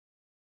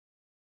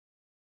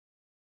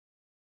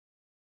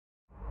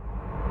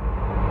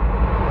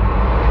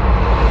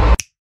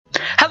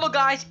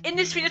guys, in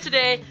this video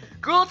today,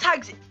 Gorilla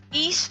Tag's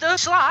Easter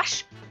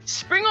 /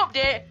 Spring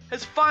update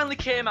has finally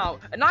came out,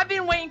 and I've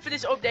been waiting for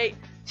this update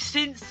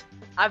since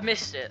I've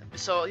missed it.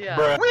 So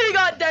yeah, we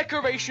got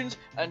decorations,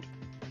 and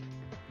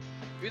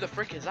who the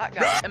frick is that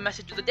guy? A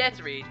message with the day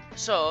to read.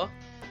 So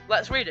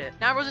let's read it.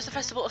 Narrows is a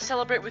festival to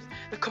celebrate with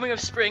the coming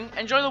of spring.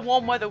 Enjoy the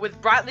warm weather with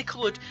brightly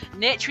coloured,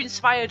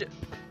 nature-inspired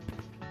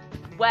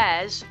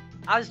wares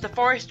as the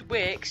forest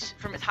wakes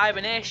from its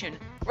hibernation.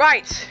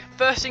 Right,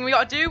 first thing we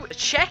gotta do is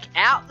check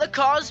out the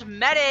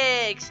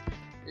cosmetics.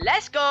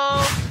 Let's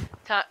go.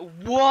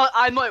 What?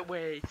 I might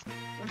wait.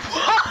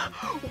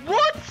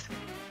 What?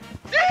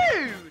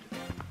 Dude!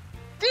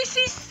 This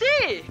is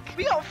sick!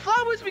 We got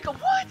flowers, we got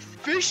what?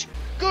 Fish?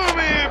 Come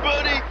here,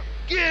 buddy!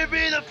 Give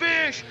me the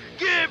fish!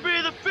 Give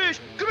me the fish!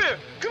 Come here!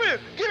 Come here!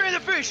 Give me the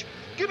fish!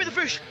 Give me the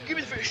fish! Give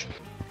me the fish!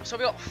 So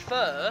we got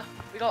fur.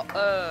 We got,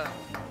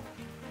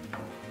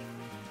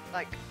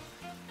 like...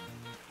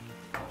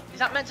 Is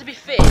that meant to be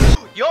fish?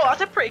 Yo,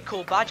 that's a pretty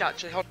cool badge,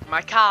 actually.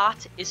 My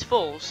cart is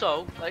full,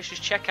 so let's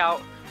just check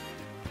out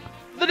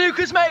the new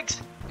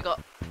cosmetics. We got,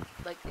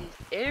 like, these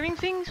earring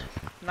things.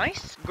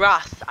 Nice.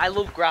 Grass. I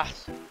love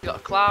grass. We got a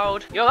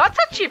cloud. Yo, that's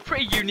actually a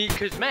pretty unique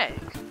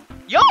cosmetic.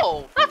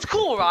 Yo, that's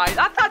cool, right?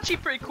 That's actually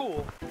pretty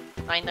cool.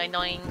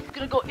 999.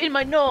 Gonna go in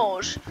my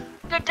nose.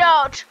 Get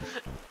out.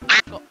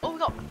 Oh, we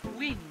got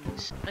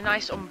wings. A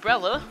nice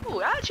umbrella. Oh,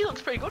 it actually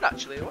looks pretty good,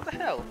 actually. What the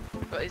hell?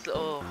 Got these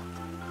little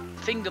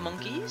finger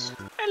monkeys.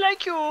 I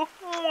like you.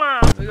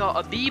 Mwah. We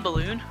got a bee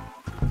balloon.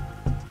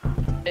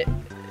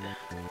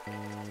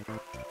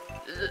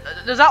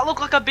 Does that look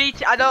like a bee?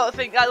 I don't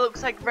think that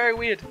looks like very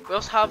weird. We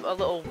also have a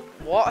little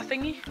water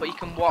thingy, but you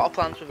can water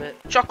plants with it.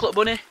 Chocolate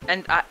bunny,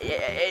 and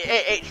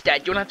it's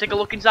dead. Do you want to take a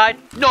look inside?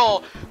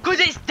 No, because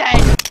it's dead.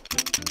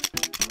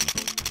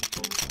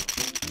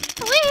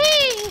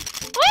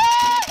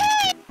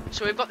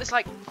 So we've got this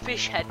like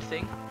fish head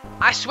thing.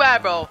 I swear,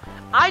 bro,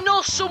 I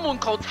know someone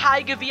called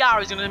Tiger VR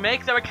is going to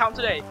make their account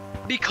today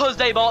because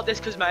they bought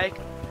this cosmetic.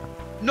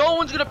 No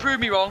one's going to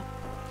prove me wrong.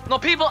 No,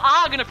 people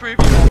are going to prove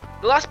me wrong.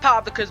 The last part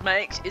of the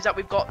cosmetics is that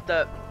we've got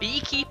the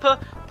Beekeeper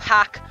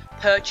Pack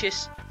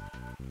Purchase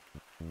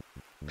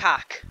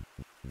Pack.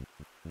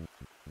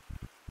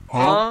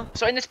 Huh?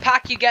 So in this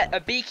pack you get a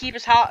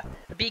beekeeper's hat,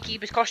 a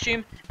beekeeper's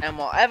costume, and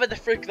whatever the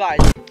frick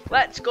that is.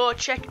 Let's go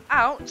check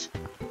out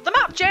the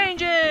map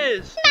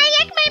changes!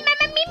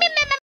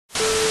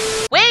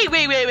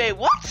 Wait,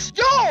 what?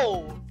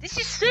 Yo! This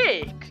is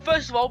sick!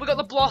 First of all, we got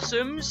the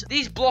blossoms.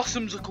 These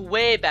blossoms look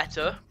way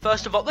better.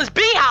 First of all, there's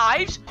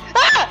beehives!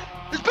 Ah!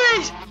 There's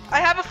bees! I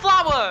have a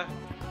flower!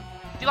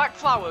 Do you like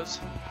flowers?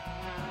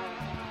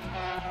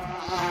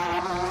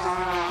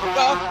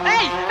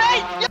 Hey!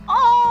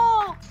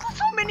 Oh!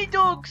 So many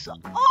dogs!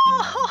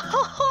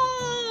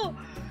 Oh!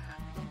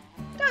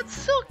 That's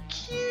so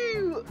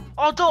cute!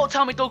 Oh, don't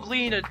tell me Doug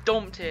Lena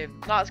dumped him.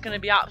 That's gonna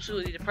be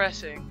absolutely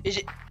depressing.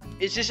 Is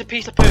this a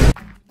piece of poo?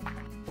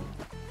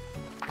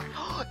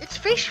 It's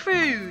fish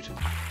food!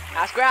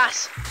 That's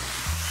grass.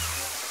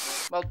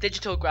 Well,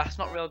 digital grass,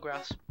 not real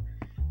grass.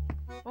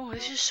 Oh,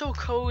 this is so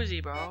cozy,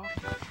 bro.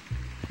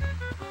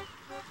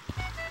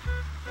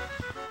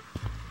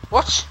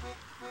 What?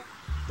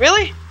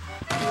 Really?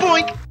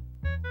 Boink!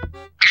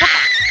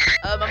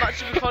 I'm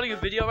actually recording a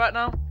video right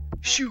now.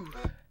 Shoo!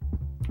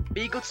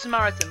 Be a good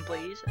Samaritan,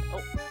 please.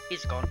 Oh,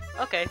 he's gone.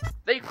 Okay.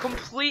 They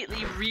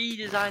completely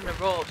redesigned the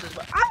ropes as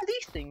well. And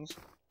these things.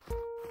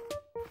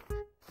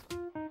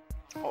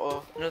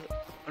 Uh-oh,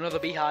 another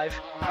beehive.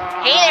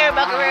 Hey there,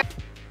 buckaroo!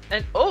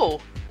 And, oh,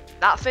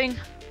 that thing.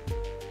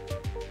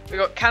 We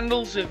got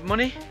candles with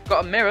money.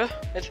 Got a mirror.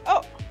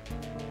 Oh,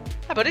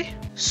 hi, buddy.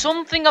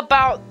 Something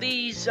about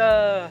these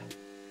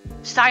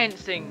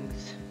science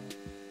things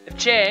have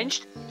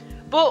changed,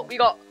 but we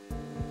got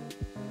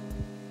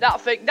that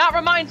thing. That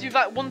reminds me of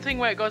that one thing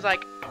where it goes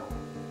like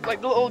the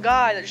little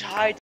guy that just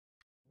hides.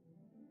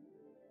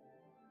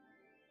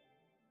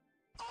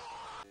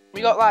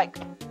 We got like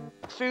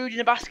food in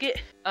a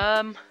basket.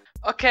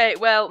 Okay,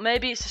 well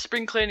maybe it's a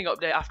spring cleaning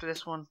update after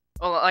this one,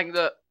 or like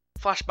the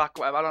flashback,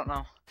 or whatever. I don't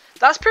know.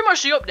 That's pretty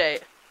much the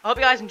update. I hope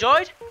you guys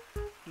enjoyed.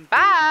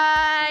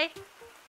 Bye!